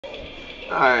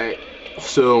Alright,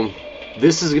 so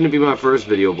this is going to be my first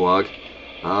video blog.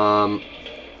 Not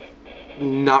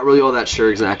really all that sure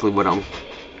exactly what I'm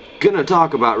going to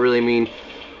talk about, really. I mean,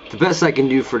 the best I can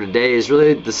do for today is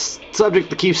really the subject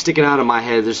that keeps sticking out of my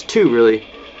head. There's two, really.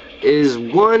 Is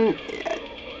one,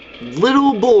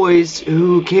 little boys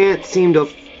who can't seem to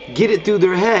get it through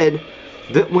their head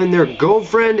that when their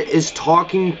girlfriend is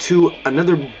talking to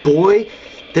another boy,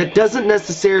 that doesn't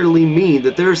necessarily mean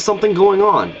that there's something going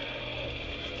on.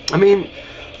 I mean,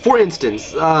 for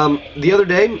instance, the other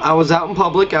day I was out in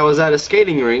public. I was at a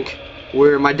skating rink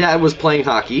where my dad was playing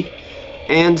hockey,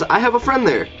 and I have a friend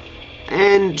there,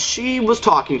 and she was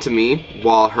talking to me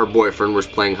while her boyfriend was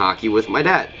playing hockey with my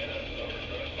dad.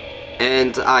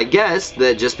 And I guess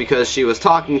that just because she was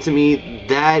talking to me,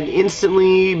 that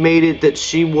instantly made it that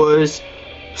she was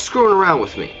screwing around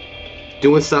with me,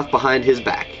 doing stuff behind his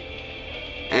back.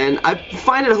 And I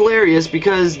find it hilarious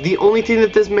because the only thing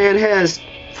that this man has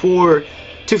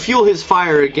to fuel his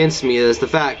fire against me is the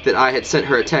fact that I had sent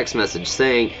her a text message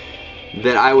saying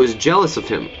that I was jealous of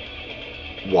him.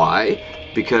 Why?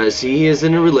 Because he is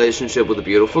in a relationship with a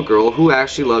beautiful girl who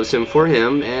actually loves him for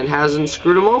him and hasn't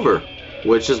screwed him over,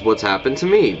 which is what's happened to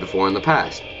me before in the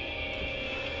past.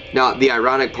 Now, the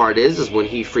ironic part is when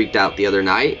he freaked out the other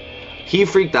night, he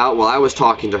freaked out while I was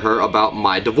talking to her about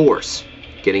my divorce,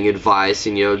 getting advice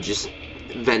and, just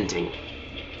venting.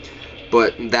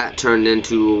 But that turned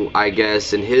into, I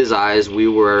guess, in his eyes, we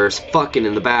were fucking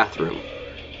in the bathroom.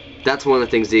 That's one of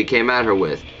the things that he came at her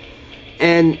with.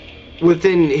 And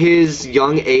within his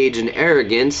young age and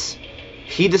arrogance,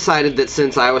 he decided that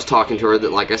since I was talking to her,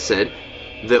 that, like I said,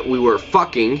 that we were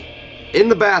fucking in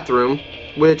the bathroom,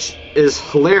 which is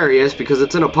hilarious because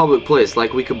it's in a public place.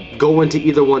 Like, we could go into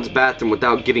either one's bathroom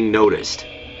without getting noticed.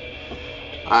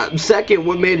 Second,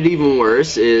 what made it even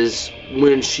worse is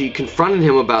when she confronted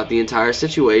him about the entire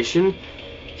situation,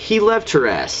 he left her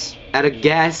ass at a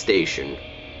gas station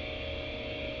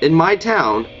in my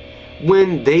town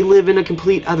when they live in a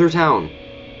complete other town.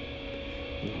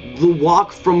 The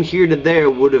walk from here to there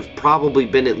would have probably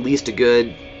been at least a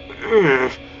good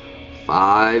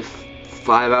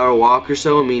 5-hour walk or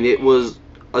so. I mean, it was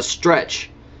a stretch,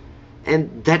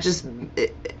 and that just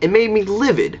it made me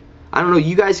livid. I don't know,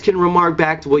 you guys can remark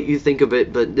back to what you think of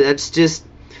it, but that's just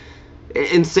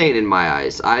insane in my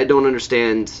eyes. I don't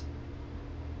understand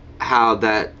how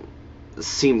that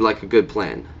seemed like a good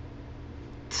plan.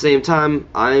 At the same time,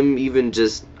 I'm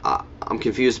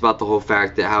confused about the whole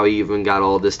fact that how he even got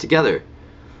all this together.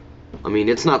 I mean,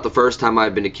 it's not the first time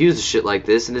I've been accused of shit like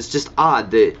this, and it's just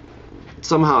odd that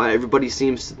somehow everybody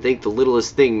seems to think the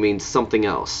littlest thing means something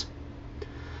else.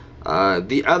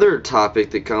 The other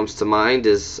topic that comes to mind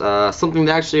is something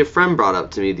that actually a friend brought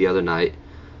up to me the other night.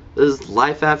 Is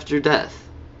life after death.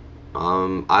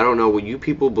 I don't know what you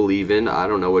people believe in. I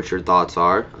don't know what your thoughts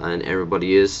are. And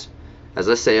everybody is, as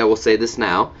I say, I will say this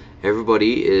now,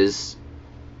 everybody is,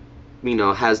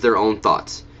 has their own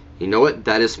thoughts. You know what?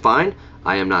 That is fine.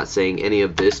 I am not saying any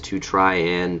of this to try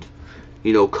and,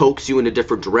 coax you in a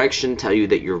different direction, tell you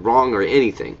that you're wrong or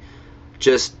anything.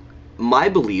 Just my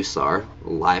beliefs are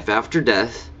life after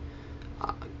death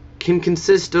can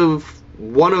consist of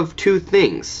one of two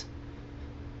things.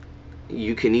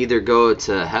 You can either go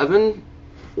to heaven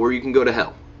or you can go to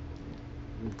hell.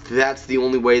 That's the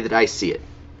only way that I see it.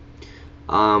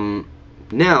 Now,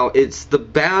 it's the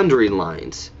boundary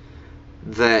lines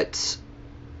that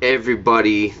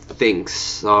everybody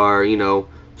thinks are,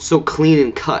 so clean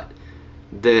and cut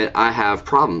that I have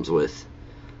problems with.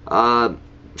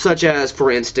 Such as,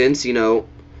 for instance,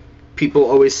 people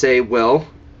always say, well,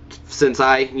 since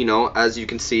I, as you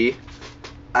can see,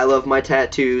 I love my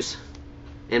tattoos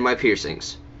and my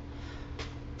piercings.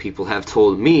 People have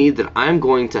told me that I'm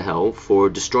going to hell for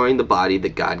destroying the body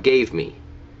that God gave me.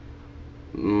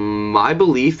 My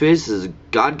belief is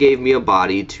God gave me a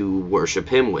body to worship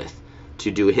Him with,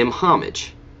 to do Him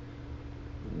homage.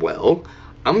 Well,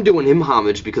 I'm doing Him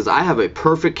homage because I have a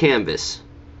perfect canvas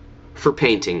for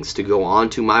paintings to go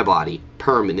onto my body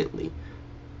permanently.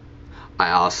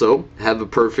 I also have a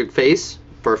perfect face,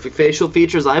 perfect facial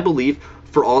features, I believe,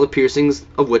 for all the piercings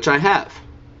of which I have.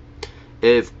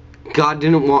 If God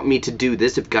didn't want me to do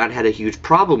this, if God had a huge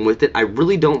problem with it, I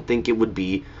really don't think it would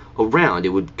be around. It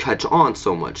would catch on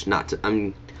so much.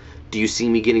 Do you see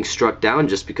me getting struck down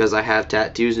just because I have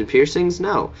tattoos and piercings?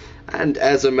 No. And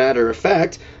as a matter of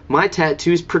fact, my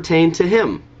tattoos pertain to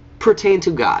Him, pertain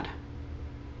to God.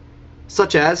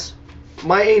 Such as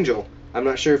my angel. I'm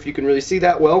not sure if you can really see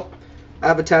that well. I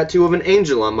have a tattoo of an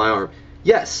angel on my arm.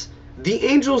 Yes, the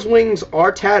angel's wings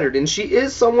are tattered, and she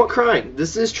is somewhat crying.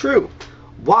 This is true.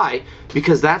 Why?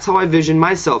 Because that's how I vision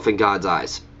myself in God's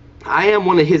eyes. I am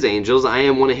one of his angels, I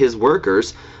am one of his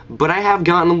workers, but I have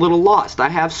gotten a little lost. I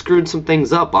have screwed some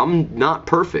things up. I'm not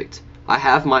perfect. I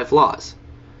have my flaws.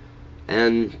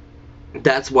 And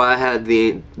that's why I had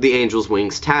the angel's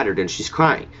wings tattered and she's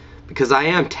crying. Because I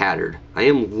am tattered. I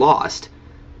am lost.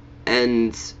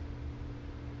 And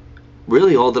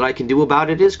really all that I can do about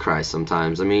it is cry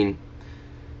sometimes. I mean,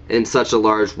 in such a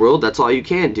large world, that's all you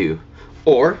can do.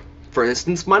 Or, for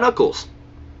instance, my knuckles.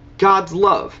 God's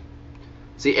love.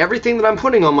 See, everything that I'm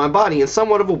putting on my body in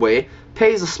somewhat of a way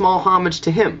pays a small homage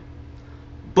to him.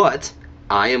 But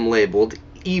I am labeled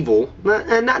evil,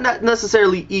 not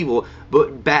necessarily evil,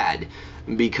 but bad,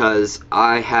 because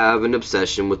I have an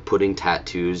obsession with putting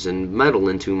tattoos and metal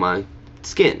into my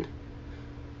skin.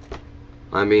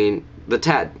 I mean,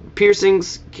 the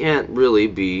piercings can't really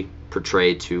be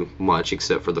portrayed too much,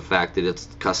 except for the fact that it's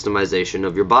customization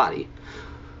of your body.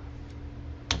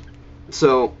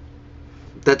 So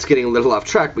that's getting a little off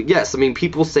track, but yes, I mean,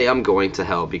 people say I'm going to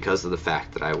hell because of the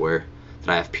fact that I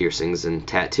have piercings and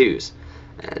tattoos.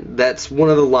 And that's one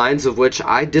of the lines of which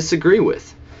I disagree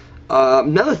with.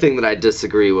 Another thing that I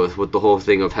disagree with the whole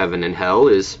thing of heaven and hell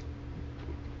is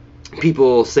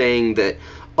people saying that,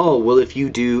 oh, well, if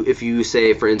you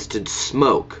say, for instance,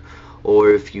 smoke,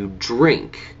 or if you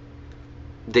drink,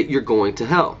 that you're going to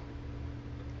hell.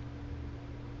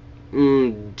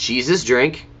 Jesus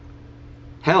drank.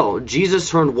 Hell, Jesus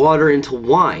turned water into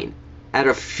wine at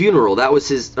a funeral. That was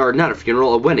his, or not a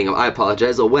funeral, a wedding. I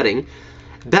apologize, a wedding.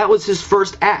 That was his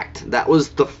first act. That was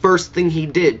the first thing he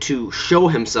did to show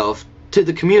himself to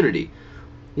the community.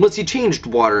 Was he changed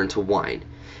water into wine.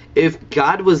 If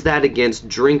God was that against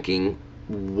drinking,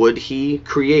 would he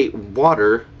create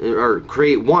water, or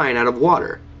create wine out of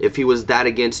water, if he was that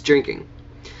against drinking?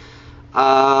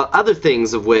 Other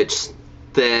things of which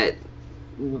that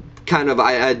kind of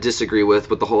I disagree with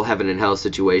the whole heaven and hell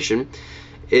situation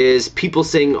is people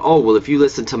saying, oh, well, if you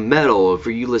listen to metal, or if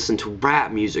you listen to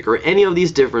rap music, or any of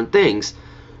these different things,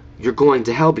 you're going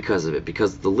to hell because of it,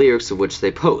 because of the lyrics of which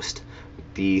they post,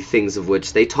 the things of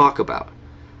which they talk about.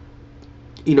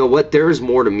 You know what? There is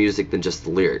more to music than just the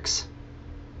lyrics.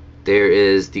 There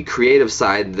is the creative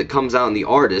side that comes out in the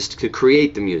artist to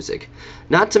create the music.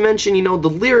 Not to mention, you know, the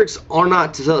lyrics are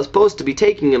not supposed to be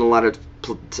taken in a lot of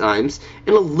times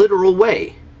in a literal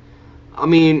way. I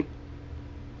mean,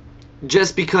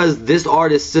 just because this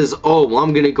artist says, oh, well,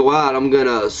 I'm going to go out, I'm going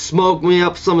to smoke me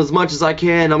up some as much as I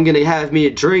can, I'm going to have me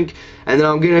a drink, and then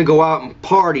I'm going to go out and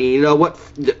party, you know what,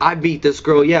 I beat this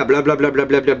girl, yeah, blah, blah, blah, blah,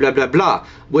 blah, blah, blah, blah, blah,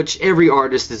 which every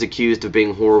artist is accused of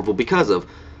being horrible because of.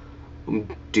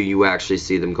 Do you actually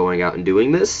see them going out and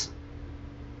doing this?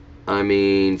 I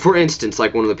mean, for instance,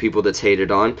 like one of the people that's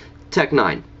hated on,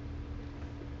 Tech9.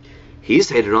 He's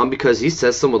hated on because he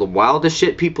says some of the wildest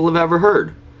shit people have ever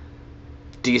heard.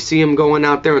 Do you see him going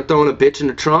out there and throwing a bitch in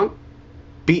the trunk?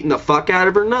 Beating the fuck out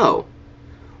of her? No.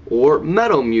 Or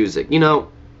metal music. You know,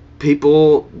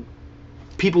 people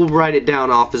write it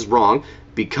down off as wrong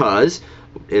because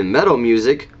in metal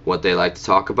music, what they like to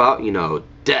talk about, you know,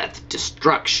 death,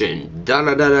 destruction,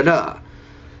 da-da-da-da-da.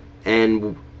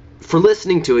 And for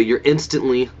listening to it, you're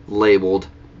instantly labeled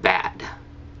bad.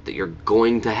 That you're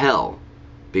going to hell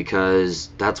because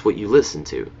that's what you listen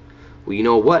to. Well, you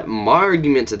know what? My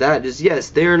argument to that is, yes,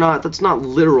 that's not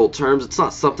literal terms. It's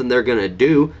not something they're going to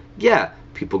do. Yeah,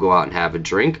 people go out and have a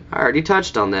drink. I already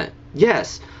touched on that.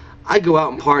 Yes, I go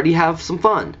out and party, have some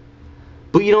fun.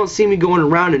 But you don't see me going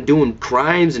around and doing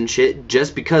crimes and shit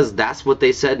just because that's what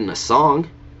they said in a song.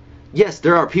 Yes,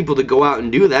 there are people that go out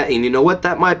and do that, and you know what?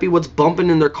 That might be what's bumping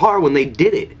in their car when they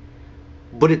did it.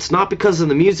 But it's not because of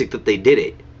the music that they did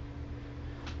it.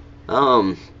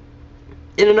 And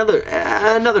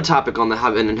another topic on the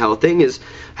heaven and hell thing is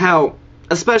how,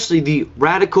 especially the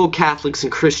radical Catholics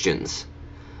and Christians,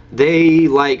 they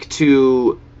like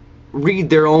to read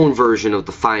their own version of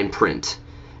the fine print.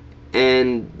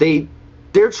 And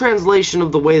their translation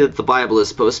of the way that the Bible is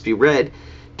supposed to be read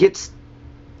gets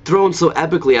thrown so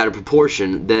epically out of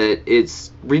proportion that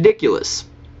it's ridiculous.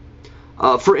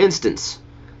 For instance,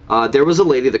 there was a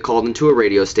lady that called into a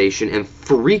radio station and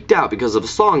freaked out because of a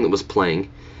song that was playing.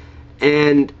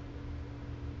 And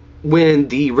when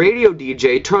the radio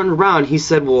DJ turned around, he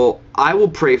said, well, I will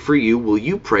pray for you. Will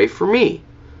you pray for me?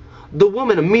 The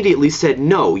woman immediately said,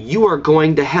 no, you are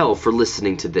going to hell for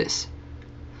listening to this.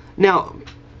 Now,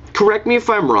 correct me if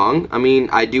I'm wrong. I mean,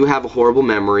 I do have a horrible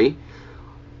memory.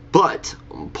 But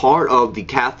part of the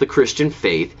Catholic Christian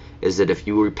faith is that if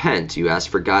you repent, you ask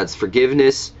for God's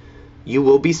forgiveness, you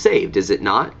will be saved, is it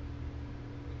not?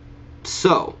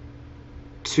 So,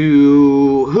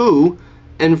 to who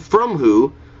and from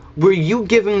who were you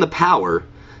given the power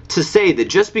to say that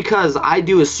just because I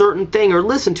do a certain thing or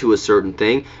listen to a certain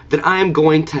thing, that I am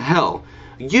going to hell.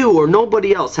 You or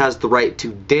nobody else has the right to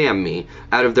damn me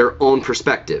out of their own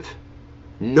perspective.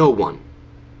 No one.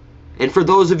 And for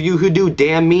those of you who do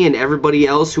damn me and everybody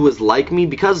else who is like me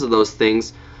because of those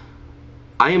things,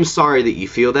 I am sorry that you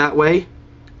feel that way.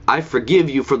 I forgive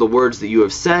you for the words that you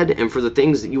have said and for the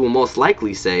things that you will most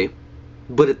likely say.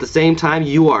 But at the same time,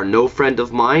 you are no friend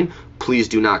of mine. Please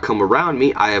do not come around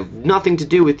me. I have nothing to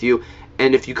do with you.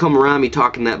 And if you come around me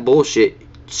talking that bullshit,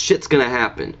 shit's gonna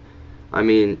happen. I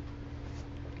mean,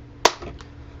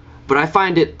 but I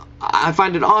find it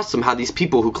awesome how these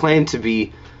people who claim to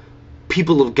be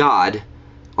people of God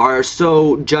are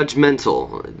so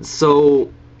judgmental,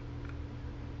 so,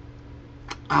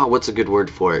 what's a good word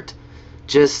for it?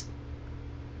 Just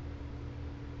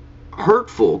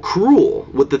hurtful, cruel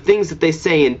with the things that they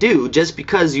say and do just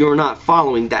because you're not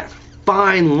following that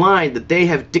fine line that they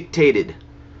have dictated.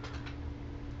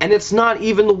 And it's not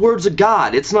even the words of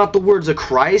God. It's not the words of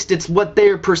Christ. It's what they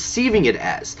are perceiving it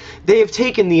as. They have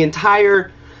taken the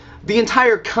entire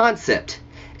concept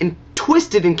and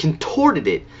twisted and contorted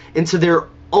it into their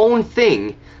own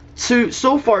thing,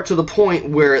 so far to the point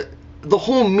where the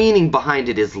whole meaning behind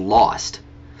it is lost.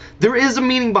 There is a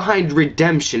meaning behind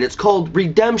redemption. It's called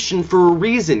redemption for a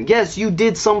reason. Yes, you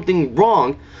did something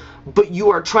wrong, but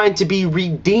you are trying to be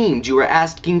redeemed. You are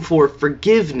asking for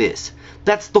forgiveness.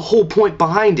 That's the whole point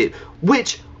behind it,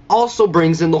 which also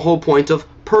brings in the whole point of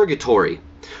purgatory.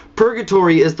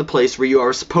 Purgatory is the place where you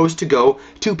are supposed to go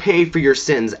to pay for your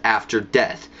sins after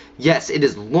death. Yes, it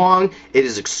is long, it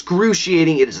is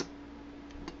excruciating, it is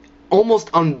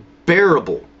almost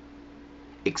unbearable,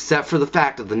 except for the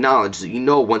fact of the knowledge that you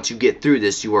know once you get through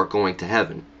this, you are going to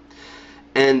heaven.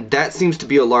 And that seems to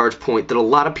be a large point that a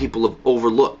lot of people have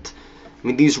overlooked. I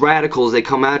mean, these radicals, they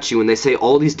come at you and they say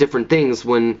all these different things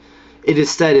when it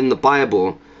is said in the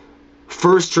Bible,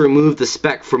 first to remove the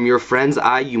speck from your friend's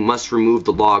eye, you must remove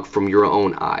the log from your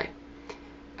own eye.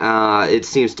 It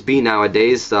seems to be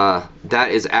nowadays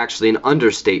that is actually an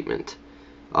understatement.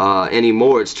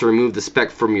 Anymore, it's to remove the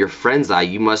speck from your friend's eye,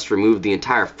 you must remove the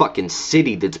entire fucking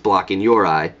city that's blocking your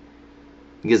eye.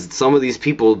 Because some of these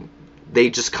people, they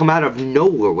just come out of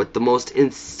nowhere with the most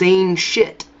insane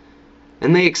shit.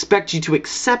 And they expect you to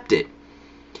accept it.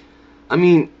 I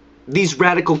mean, these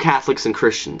radical Catholics and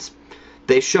Christians,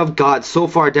 they shove God so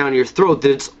far down your throat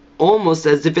that it's almost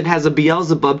as if it has a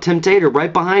Beelzebub temptator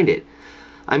right behind it.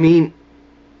 I mean,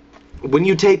 when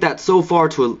you take that so far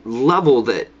to a level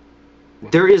that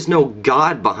there is no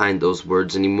God behind those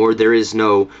words anymore, there is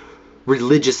no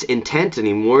religious intent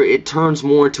anymore, it turns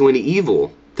more into an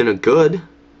evil than a good.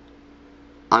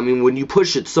 I mean, when you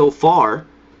push it so far,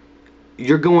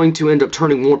 you're going to end up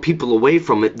turning more people away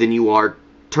from it than you are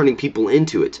turning people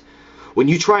into it. When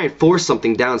you try and force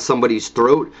something down somebody's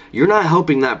throat, you're not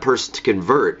helping that person to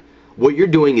convert. What you're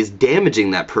doing is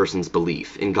damaging that person's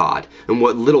belief in God and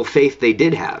what little faith they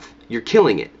did have. You're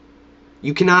killing it.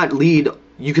 You can lead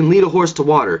a horse to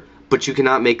water, but you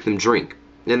cannot make them drink.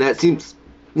 And that seems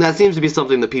to be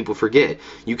something that people forget.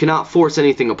 You cannot force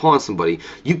anything upon somebody.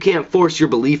 You can't force your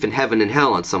belief in heaven and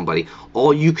hell on somebody.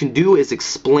 All you can do is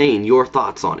explain your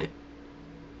thoughts on it.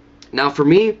 Now for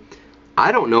me,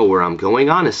 I don't know where I'm going,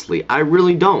 honestly. I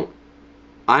really don't.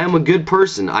 I am a good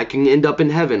person. I can end up in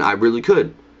heaven. I really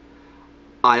could.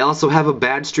 I also have a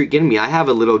bad streak in me. I have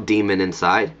a little demon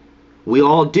inside. We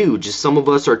all do. Just some of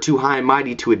us are too high and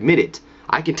mighty to admit it.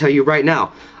 I can tell you right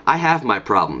now, I have my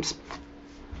problems.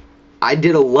 I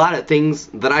did a lot of things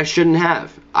that I shouldn't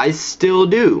have. I still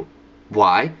do.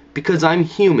 Why? Because I'm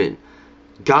human.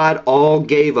 God all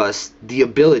gave us the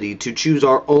ability to choose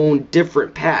our own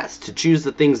different paths, to choose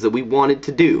the things that we wanted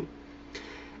to do.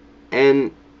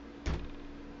 And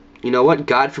you know what?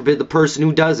 God forbid the person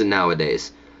who doesn't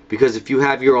nowadays. Because if you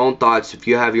have your own thoughts, if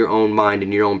you have your own mind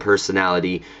and your own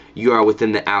personality, you are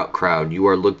within the out crowd. You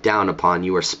are looked down upon.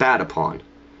 You are spat upon.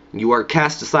 You are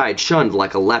cast aside, shunned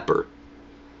like a leper.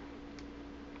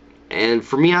 And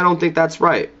for me, I don't think that's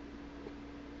right.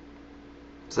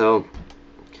 So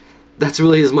that's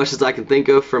really as much as I can think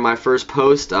of for my first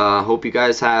post. Hope you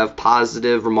guys have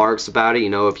positive remarks about it. You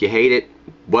know, if you hate it,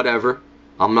 whatever.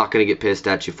 I'm not going to get pissed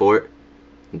at you for it.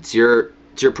 It's your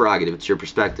prerogative. It's your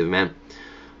perspective, man.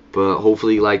 But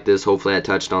hopefully you like this. Hopefully I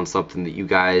touched on something that you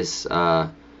guys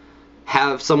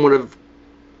have somewhat of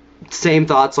same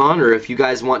thoughts on. Or if you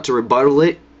guys want to rebuttal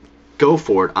it, go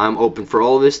for it. I'm open for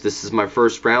all of this. This is my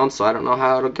first round, so I don't know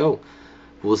how it'll go.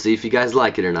 We'll see if you guys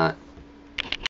like it or not.